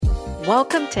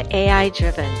Welcome to AI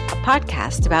Driven, a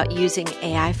podcast about using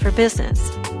AI for business.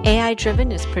 AI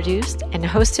Driven is produced and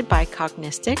hosted by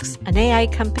Cognistics, an AI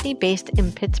company based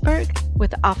in Pittsburgh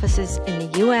with offices in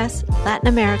the US, Latin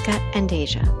America, and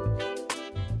Asia.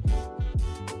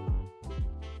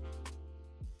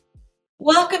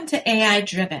 Welcome to AI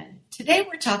Driven. Today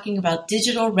we're talking about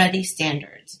digital ready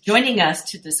standards. Joining us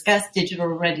to discuss digital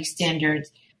ready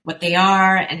standards, what they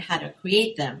are and how to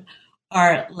create them,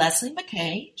 are Leslie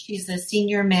McKay. She's the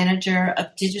Senior Manager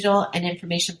of Digital and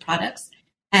Information Products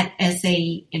at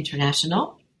SAE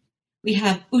International. We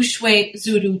have Ushwe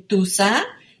Zurutusa,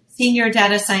 Senior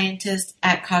Data Scientist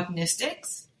at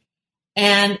Cognistics,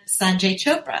 and Sanjay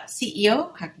Chopra, CEO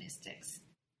of Cognistics.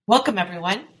 Welcome,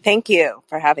 everyone. Thank you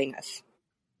for having us.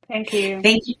 Thank you.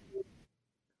 Thank you.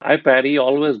 Hi, Patty.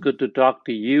 Always good to talk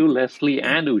to you, Leslie,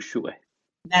 and Ushwe.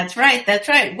 That's right. That's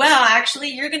right. Well, actually,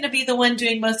 you're going to be the one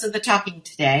doing most of the talking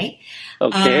today.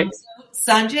 Okay.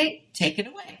 So, Sanjay, take it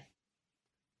away.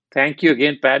 Thank you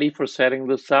again, Patty, for setting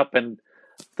this up. And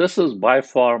this is by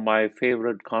far my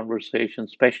favorite conversation,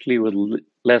 especially with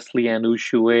Leslie and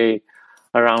Ushwe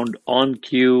around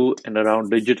on-cue and around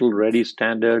digital ready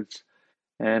standards.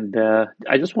 And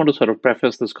I just want to sort of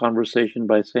preface this conversation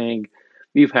by saying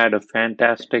we've had a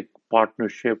fantastic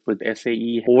partnership with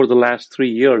SAE over the last 3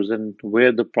 years, and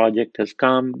where the project has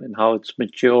come and how it's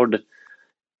matured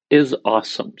is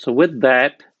awesome. So with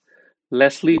that,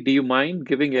 Leslie, do you mind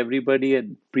giving everybody a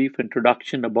brief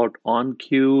introduction about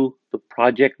OnQ, the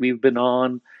project we've been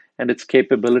on, and its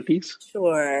capabilities?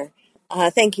 Sure.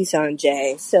 Thank you,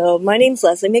 Sanjay. So my name's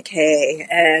Leslie McKay,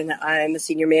 and I'm a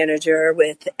Senior Manager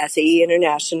with SAE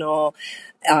International.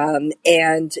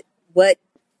 And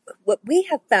what we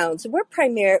have found, so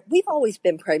we've always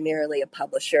been primarily a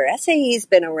publisher. SAE's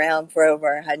been around for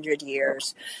over 100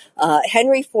 years.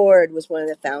 Henry Ford was one of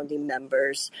the founding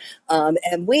members.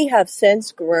 And we have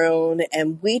since grown,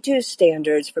 and we do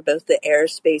standards for both the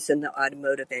aerospace and the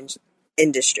automotive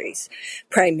industries,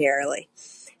 primarily.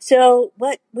 So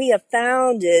what we have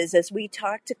found is, as we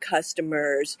talk to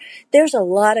customers, there's a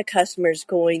lot of customers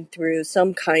going through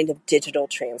some kind of digital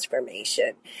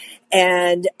transformation.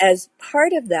 And as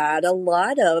part of that, a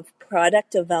lot of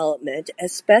product development,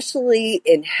 especially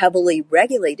in heavily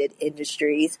regulated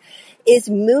industries, is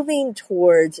moving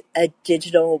towards a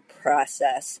digital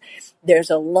process. There's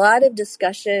a lot of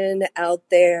discussion out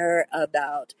there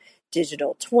about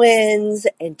digital twins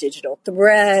and digital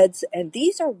threads, and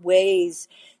these are ways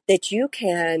that you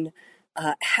can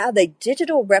have a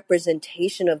digital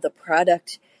representation of the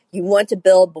product you want to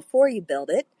build before you build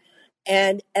it.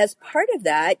 And as part of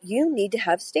that, you need to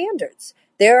have standards.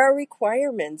 There are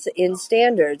requirements in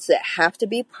standards that have to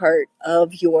be part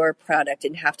of your product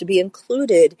and have to be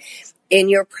included in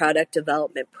your product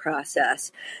development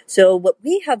process. So what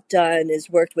we have done is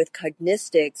worked with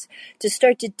Cognistics to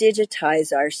start to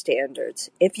digitize our standards.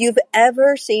 If you've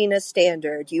ever seen a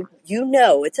standard, you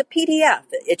know it's a PDF,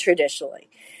 traditionally.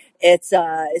 It's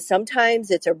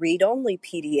sometimes it's a read-only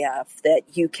PDF that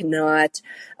you cannot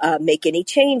make any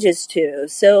changes to.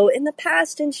 So in the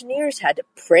past, engineers had to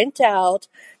print out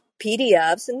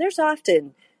PDFs, and there's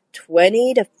often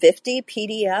 20 to 50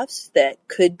 PDFs that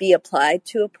could be applied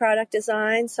to a product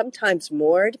design, sometimes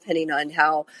more, depending on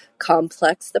how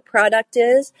complex the product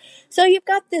is. So you've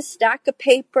got this stack of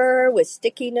paper with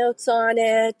sticky notes on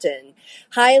it and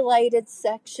highlighted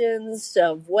sections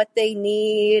of what they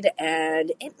need,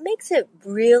 and it makes it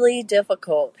really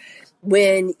difficult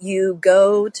when you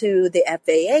go to the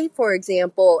FAA, for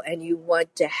example, and you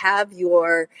want to have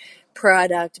your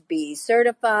product be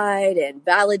certified and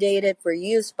validated for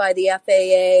use by the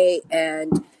FAA,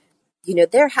 and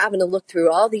they're having to look through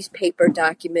all these paper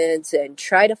documents and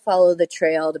try to follow the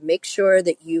trail to make sure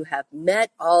that you have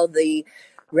met all the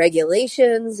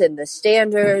regulations and the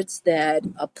standards that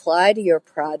apply to your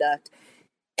product.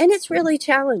 And it's really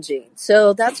challenging.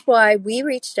 So that's why we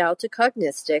reached out to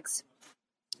Cognistics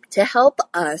to help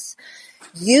us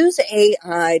use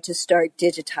AI to start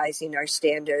digitizing our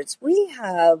standards. We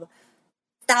have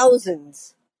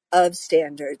thousands of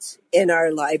standards in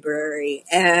our library,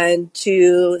 and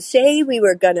to say we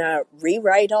were going to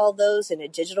rewrite all those in a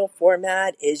digital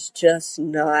format is just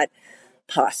not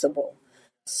possible.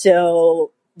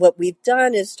 So what we've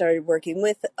done is started working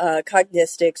with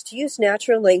Cognistics to use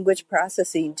natural language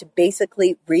processing to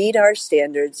basically read our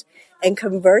standards and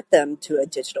convert them to a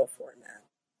digital format.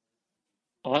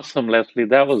 Awesome, Leslie.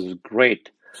 That was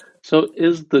great. So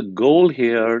is the goal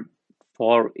here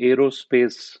for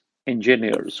aerospace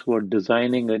engineers who are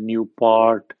designing a new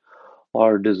part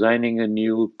or designing a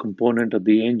new component of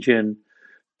the engine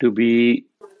to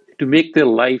make their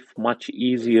life much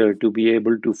easier, to be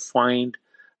able to find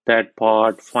that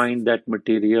part, find that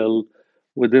material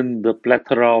within the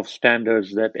plethora of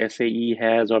standards that SAE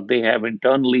has or they have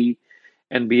internally,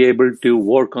 and be able to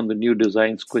work on the new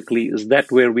designs quickly. Is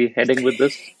that where we're heading with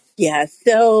this? Yeah,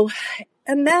 so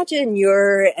imagine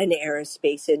you're an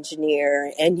aerospace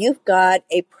engineer and you've got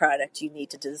a product you need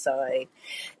to design,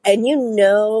 and you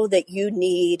know that you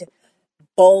need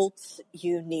bolts,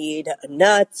 you need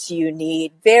nuts, you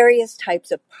need various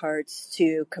types of parts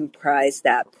to comprise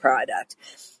that product.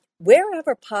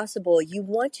 Wherever possible, you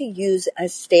want to use a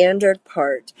standard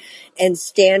part and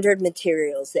standard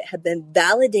materials that have been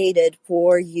validated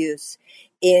for use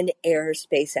in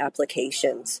aerospace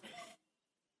applications.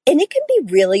 And it can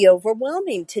be really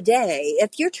overwhelming today.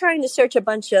 If you're trying to search a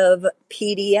bunch of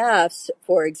PDFs,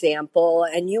 for example,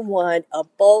 and you want a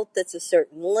bolt that's a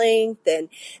certain length, and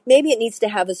maybe it needs to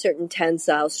have a certain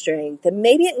tensile strength, and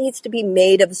maybe it needs to be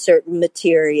made of a certain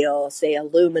material, say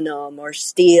aluminum or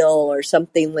steel or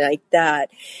something like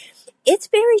that. It's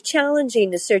very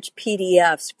challenging to search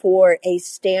PDFs for a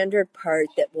standard part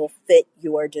that will fit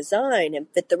your design and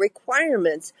fit the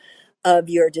requirements of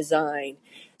your design.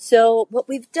 So what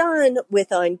we've done with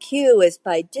OnQ is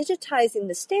by digitizing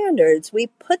the standards, we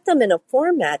put them in a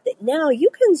format that now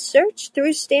you can search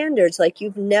through standards like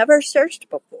you've never searched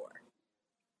before.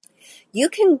 You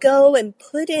can go and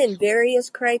put in various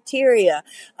criteria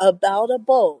about a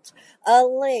bolt, a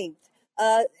length,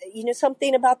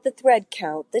 something about the thread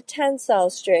count, the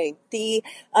tensile strength, the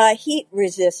heat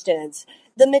resistance,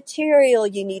 the material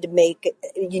you need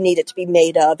it to be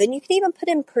made of, and you can even put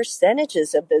in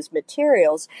percentages of those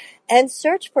materials and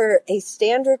search for a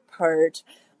standard part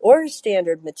or a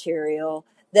standard material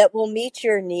that will meet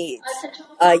your needs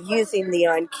using the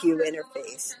OnQ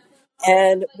interface.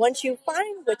 And once you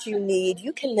find what you need,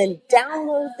 you can then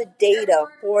download the data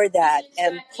for that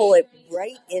and pull it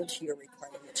right into your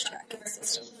requirements tracking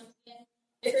system.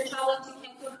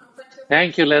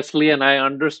 Thank you, Leslie. And I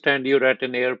understand you're at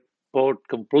an airport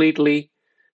completely.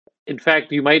 In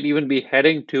fact, you might even be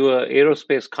heading to an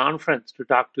aerospace conference to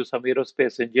talk to some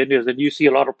aerospace engineers, and you see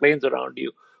a lot of planes around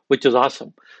you, which is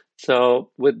awesome. So,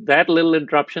 with that little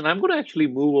interruption, I'm going to actually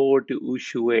move over to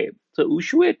Ushue. So,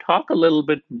 Ushue, talk a little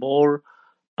bit more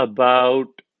about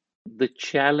the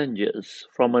challenges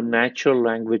from a natural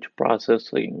language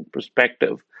processing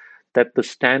perspective that the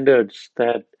standards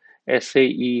that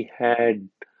SAE had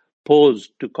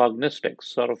posed to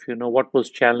cognistics, sort of, what was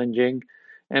challenging.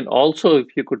 And also, if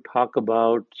you could talk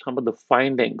about some of the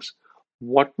findings,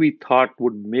 what we thought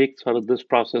would make sort of this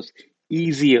process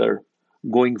easier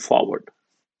going forward.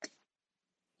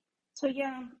 So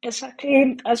yeah,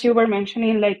 exactly as you were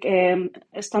mentioning, like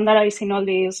standardizing all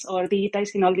these or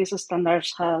digitizing all these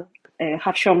standards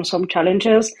have shown some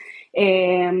challenges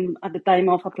at the time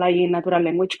of applying natural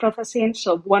language processing.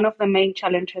 So one of the main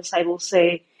challenges I will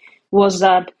say was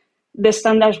that the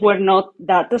standards were not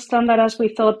that standard as we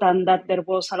thought, and that there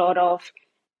was a lot of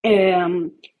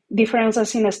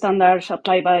differences in standards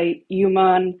applied by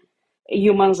humans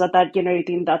that are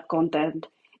generating that content.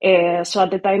 So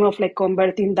at the time of like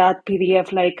converting that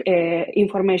PDF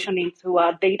information into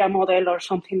a data model or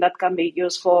something that can be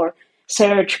used for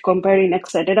search, comparing,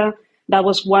 etc., that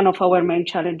was one of our main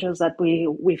challenges that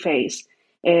we face.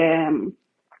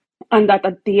 And that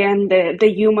at the end, the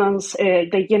humans,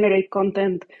 they generate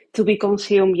content to be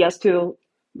consumed just to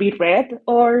be read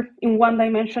or in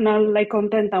one-dimensional like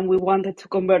content, and we wanted to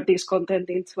convert this content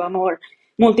into a more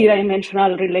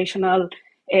multidimensional relational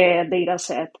data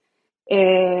set.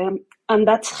 And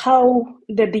that's how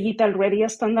the digital ready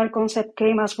standard concept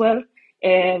came as well,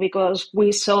 because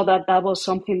we saw that that was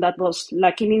something that was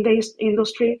lacking in the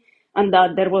industry, and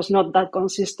that there was not that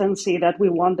consistency that we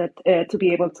wanted to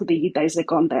be able to digitize the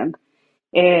content.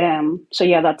 So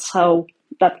yeah, that's how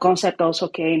that concept also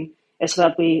came, so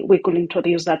that we could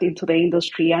introduce that into the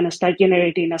industry and start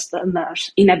generating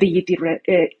standards in a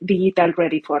digital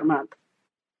ready format.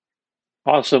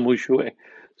 Awesome, Ushue.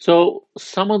 So,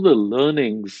 some of the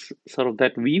learnings sort of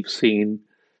that we've seen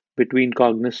between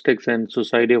Cognistics and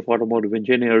Society of Automotive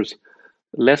Engineers,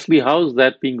 Leslie, how's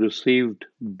that being received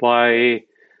by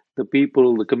the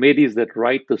people, the committees that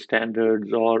write the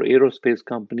standards, or aerospace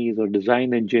companies or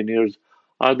design engineers?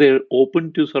 Are they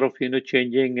open to sort of,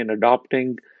 changing and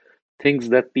adopting things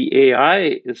that the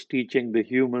AI is teaching the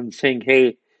humans, saying,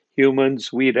 hey,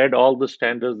 humans, we read all the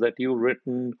standards that you've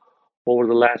written over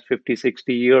the last 50,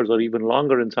 60 years, or even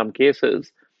longer in some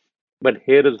cases, but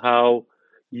here is how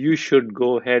you should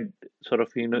go ahead, sort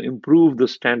of, improve the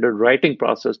standard writing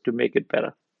process to make it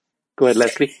better. Go ahead,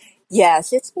 Leslie.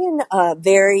 Yes, it's been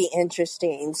very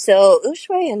interesting. So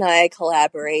Ushui and I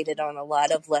collaborated on a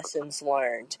lot of lessons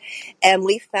learned, and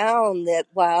we found that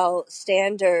while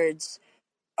standards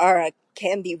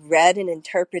can be read and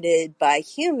interpreted by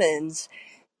humans,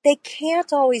 they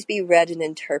can't always be read and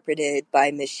interpreted by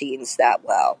machines that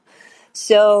well.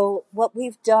 So what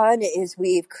we've done is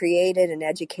we've created an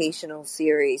educational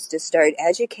series to start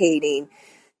educating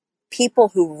people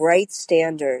who write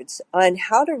standards on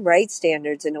how to write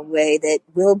standards in a way that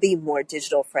will be more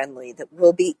digital friendly, that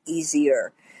will be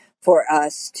easier for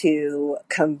us to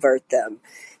convert them.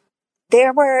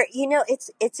 There were,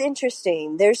 it's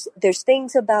interesting. There's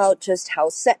things about just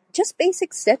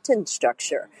basic sentence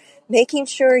structure, making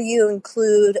sure you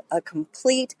include a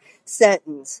complete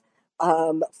sentence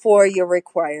for your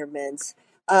requirements.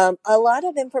 A lot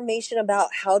of information about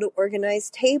how to organize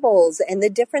tables and the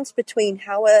difference between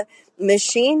how a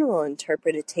machine will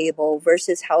interpret a table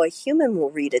versus how a human will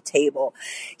read a table.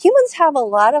 Humans have a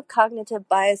lot of cognitive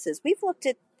biases.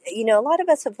 A lot of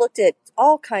us have looked at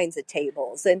all kinds of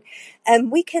tables,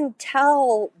 and we can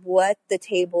tell what the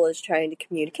table is trying to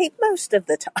communicate most of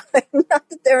the time. Not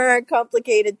that there aren't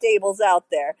complicated tables out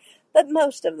there, but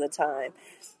most of the time.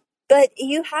 But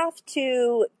you have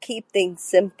to keep things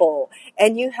simple,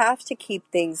 and you have to keep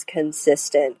things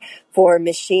consistent for a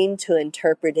machine to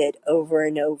interpret it over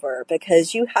and over,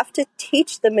 because you have to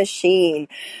teach the machine.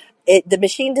 The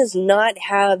machine does not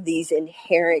have these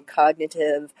inherent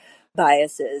cognitive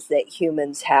biases that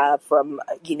humans have from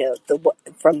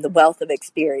the wealth of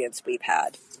experience we've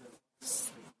had.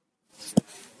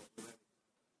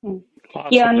 Yeah,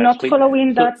 Awesome, not Leslie.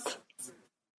 following So that.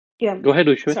 Yeah, go ahead,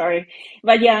 Ushwe. sorry.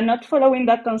 But yeah, not following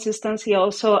that consistency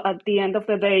also at the end of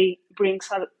the day brings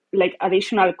like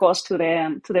additional cost to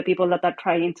the people that are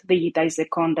trying to digitize the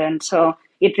content. So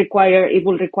it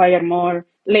will require more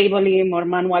labeling, more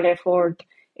manual effort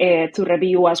to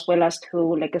review, as well as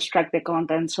to like extract the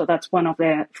content. So that's one of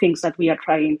the things that we are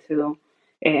trying to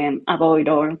avoid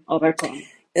or overcome.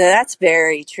 That's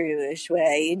very true,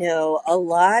 Ishway. A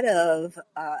lot of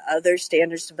other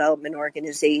standards development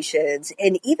organizations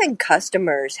and even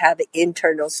customers have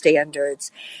internal standards.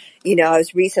 I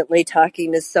was recently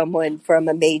talking to someone from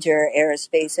a major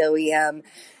aerospace OEM,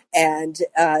 and,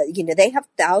 they have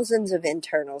thousands of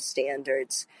internal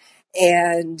standards.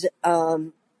 And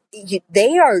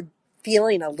they are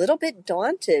feeling a little bit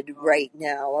daunted right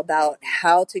now about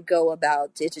how to go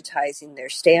about digitizing their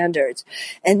standards.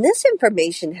 And this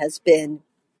information has been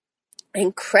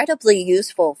incredibly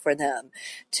useful for them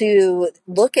to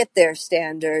look at their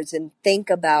standards and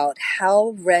think about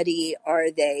how ready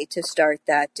are they to start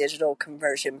that digital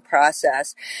conversion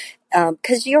process.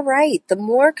 Because you're right, the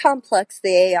more complex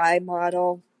the AI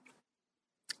model,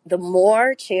 the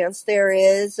more chance there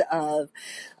is of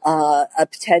a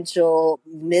potential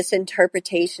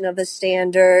misinterpretation of a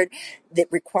standard that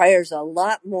requires a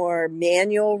lot more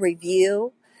manual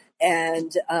review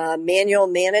and manual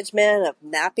management of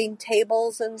mapping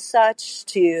tables and such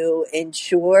to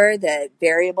ensure that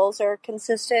variables are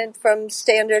consistent from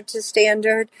standard to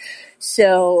standard.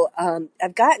 So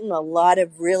I've gotten a lot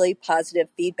of really positive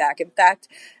feedback. In fact,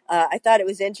 I thought it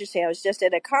was interesting. I was just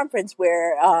at a conference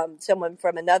where someone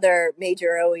from another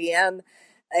major OEM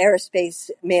aerospace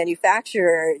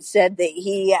manufacturer said that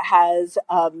he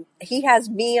has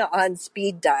me on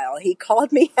speed dial. He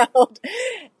called me out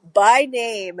by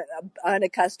name on a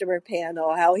customer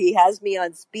panel, how he has me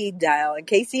on speed dial in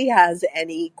case he has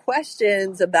any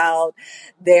questions about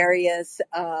various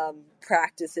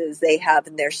practices they have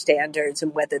in their standards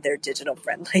and whether they're digital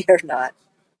friendly or not.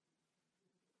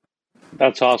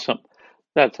 That's awesome.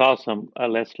 That's awesome,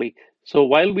 Leslie. So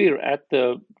while we're at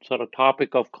the sort of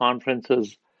topic of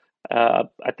conferences,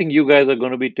 I think you guys are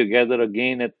going to be together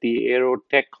again at the Aero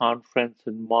Tech Conference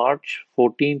in March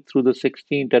 14th through the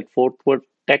 16th at Fort Worth,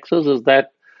 Texas. Is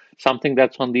that something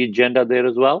that's on the agenda there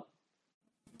as well?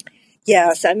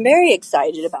 Yes, I'm very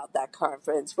excited about that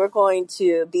conference. We're going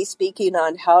to be speaking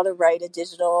on how to write a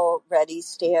digital ready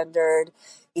standard,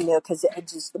 because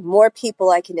just the more people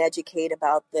I can educate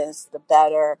about this, the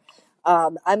better.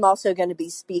 I'm also going to be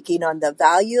speaking on the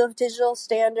value of digital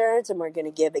standards, and we're going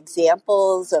to give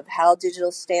examples of how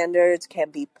digital standards can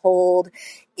be pulled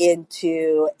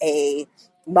into a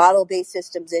model-based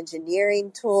systems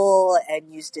engineering tool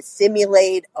and used to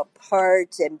simulate a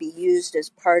part and be used as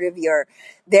part of your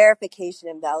verification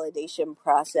and validation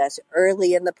process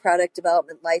early in the product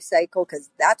development lifecycle,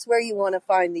 because that's where you want to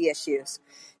find the issues.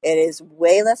 It is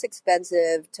way less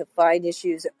expensive to find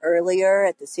issues earlier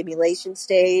at the simulation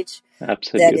stage than it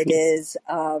Absolutely. is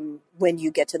when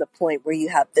you get to the point where you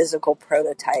have physical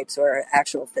prototypes or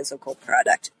actual physical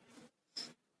product.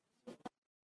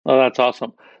 Oh, that's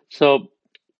awesome. So,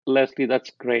 Leslie,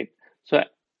 that's great. So,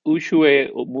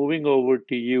 Ushue, moving over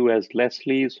to you as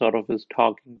Leslie sort of is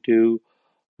talking to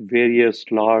various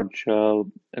large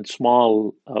and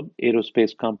small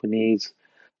aerospace companies,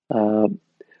 uh,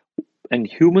 and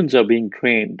humans are being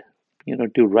trained,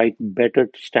 to write better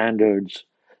standards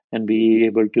and be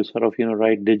able to sort of,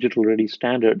 write digital ready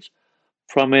standards.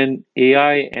 From an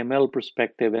AI, ML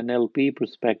perspective, NLP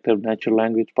perspective, natural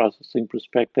language processing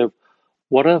perspective,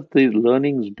 what have the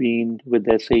learnings been with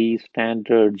SAE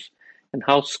standards, and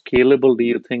how scalable do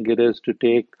you think it is to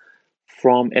take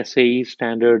from SAE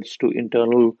standards to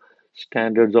internal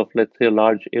standards of, let's say, a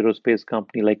large aerospace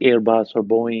company like Airbus or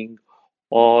Boeing,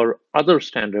 or other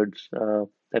standards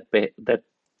that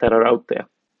are out there?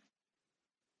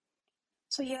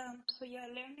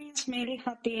 Learnings mainly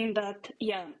have been that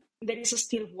there is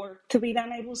still work to be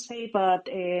done, I would say, but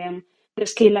the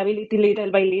scalability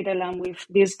little by little, and with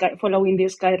following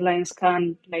these guidelines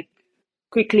can like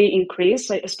quickly increase,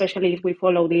 especially if we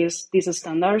follow these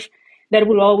standards. There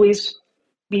will always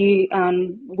be,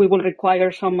 we will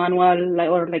require some manual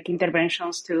or like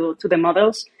interventions to the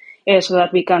models, so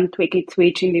that we can tweak it to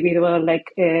each individual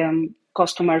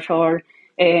customers or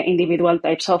individual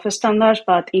types of standards.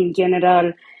 But in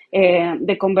general,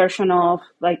 the conversion of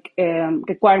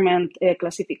requirement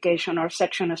classification or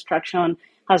section extraction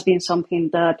has been something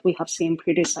that we have seen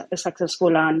pretty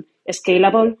successful and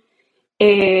scalable.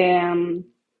 Um,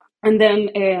 and then,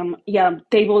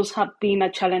 tables have been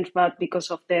a challenge, but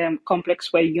because of the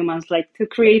complex way humans like to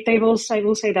create tables, I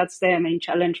will say that's the main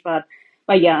challenge. But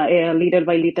yeah, little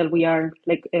by little, we are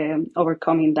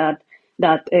overcoming that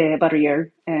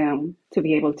barrier to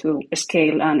be able to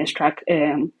scale and extract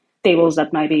tables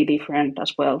that might be different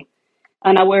as well.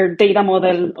 And our data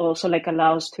model Awesome. also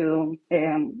allows to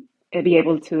be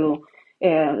able to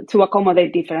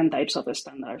accommodate different types of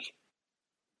standards.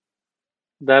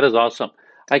 That is awesome.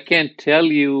 I can't tell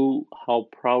you how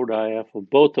proud I am of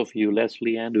both of you,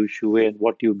 Leslie and Ushue, and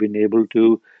what you've been able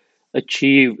to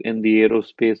achieve in the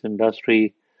aerospace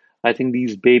industry. I think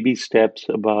these baby steps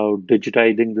about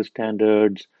digitizing the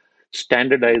standards,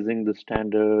 standardizing the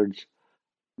standards,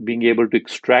 being able to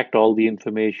extract all the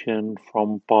information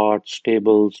from parts,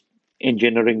 tables,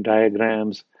 engineering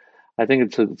diagrams. I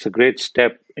think it's a great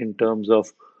step in terms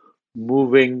of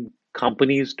moving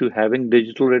companies to having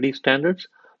digital ready standards,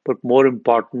 but more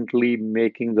importantly,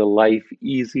 making the life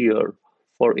easier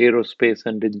for aerospace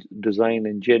and design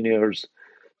engineers.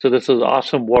 So this is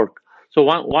awesome work. So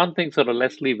one thing, sort of,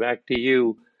 Leslie, back to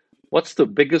you. What's the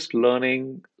biggest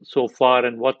learning so far,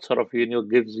 and what sort of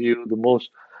gives you the most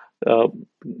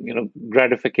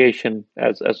gratification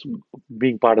as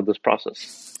being part of this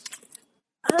process?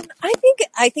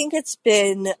 I think it's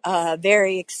been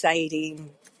very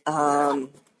exciting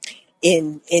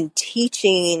in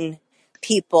teaching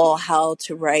people how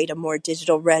to write a more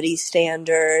digital ready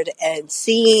standard and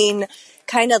seeing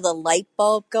kind of the light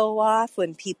bulb go off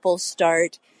when people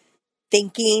start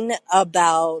thinking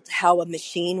about how a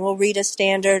machine will read a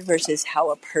standard versus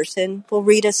how a person will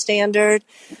read a standard.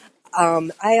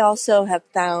 I also have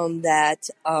found that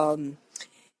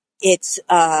it's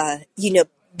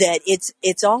that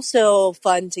it's also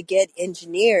fun to get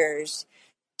engineers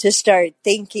to start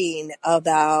thinking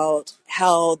about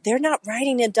how they're not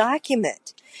writing a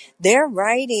document. They're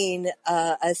writing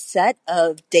a set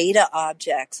of data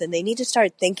objects, and they need to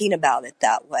start thinking about it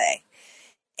that way.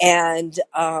 And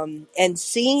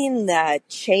seeing that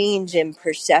change in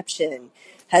perception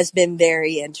has been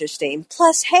very interesting.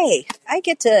 Plus, hey, I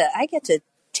get to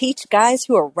teach guys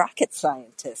who are rocket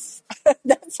scientists.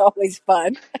 That's always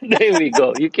fun. There we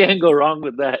go. You can't go wrong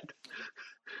with that.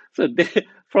 So,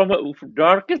 from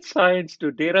rocket science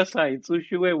to data science,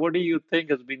 Ushue, what do you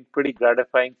think has been pretty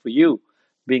gratifying for you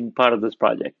being part of this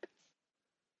project?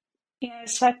 Yeah,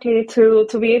 exactly. To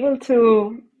be able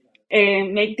to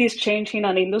make this change in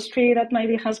an industry that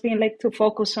maybe has been to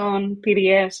focus on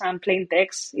PDFs and plain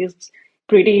text is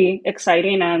pretty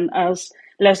exciting. And as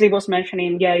Leslie was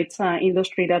mentioning, yeah, it's an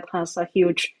industry that has a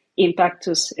huge impact.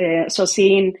 So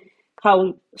seeing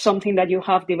how something that you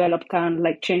have developed can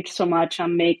change so much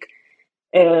and make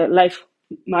life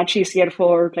much easier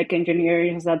for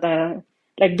engineers that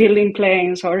building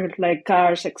planes or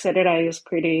cars, etc. is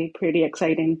pretty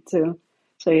exciting too.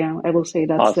 So yeah, I will say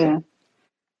that's Awesome.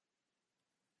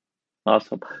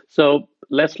 Awesome. So,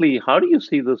 Leslie, how do you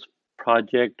see this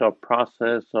project or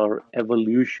process or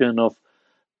evolution of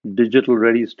digital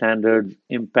ready standards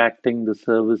impacting the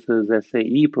services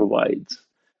SAE provides?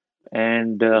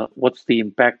 And what's the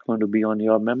impact going to be on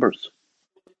your members?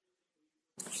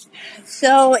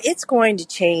 So it's going to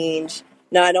change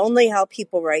not only how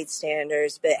people write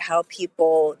standards, but how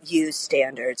people use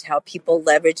standards, how people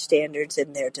leverage standards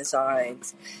in their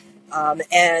designs.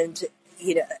 And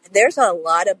there's a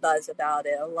lot of buzz about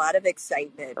it, a lot of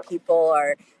excitement. People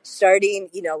are starting,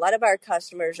 a lot of our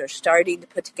customers are starting to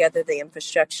put together the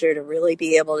infrastructure to really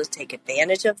be able to take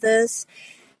advantage of this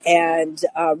and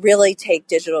really take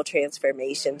digital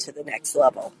transformation to the next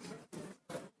level.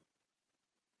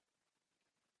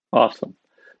 Awesome.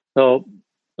 So,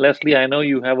 Leslie, I know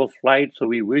you have a flight, so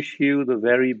we wish you the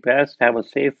very best. Have a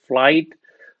safe flight.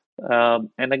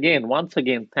 And again, once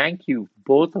again, thank you,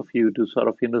 both of you, to sort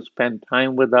of, spend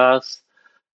time with us.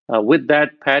 With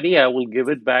that, Patty, I will give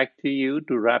it back to you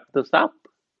to wrap this up.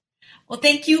 Well,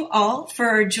 thank you all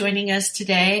for joining us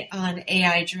today on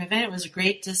AI Driven. It was a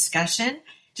great discussion.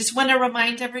 Just want to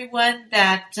remind everyone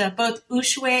that both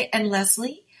Ushue and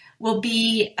Leslie will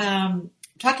be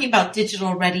talking about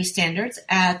digital ready standards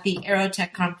at the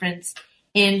Aerotech conference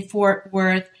in Fort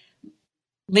Worth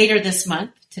later this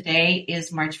month. Today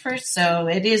is March 1st, so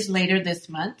it is later this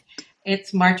month.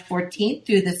 It's March 14th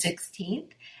through the 16th.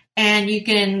 And you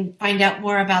can find out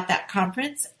more about that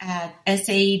conference at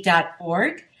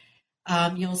SAE.org.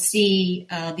 You'll see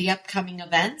the upcoming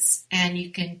events, and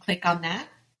you can click on that.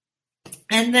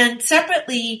 And then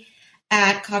separately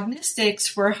at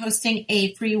Cognistics, we're hosting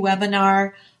a free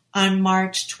webinar on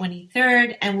March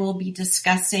 23rd, and we'll be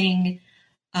discussing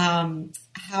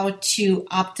how to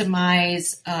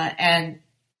optimize and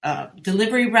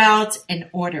delivery routes and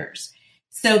orders.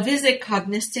 So visit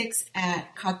Cognistics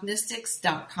at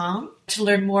cognistics.com to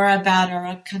learn more about our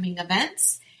upcoming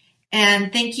events.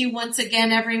 And thank you once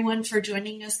again, everyone, for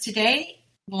joining us today.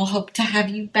 We'll hope to have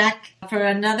you back for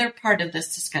another part of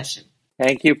this discussion.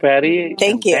 Thank you, Patty.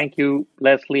 Thank you. Thank you,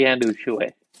 Leslie and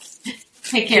Ushue.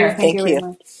 Take care. Thank you. very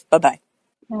much. Bye-bye.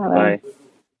 Bye.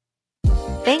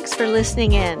 Thanks for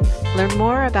listening in. Learn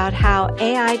more about how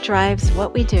AI drives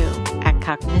what we do at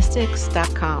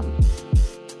cognistics.com.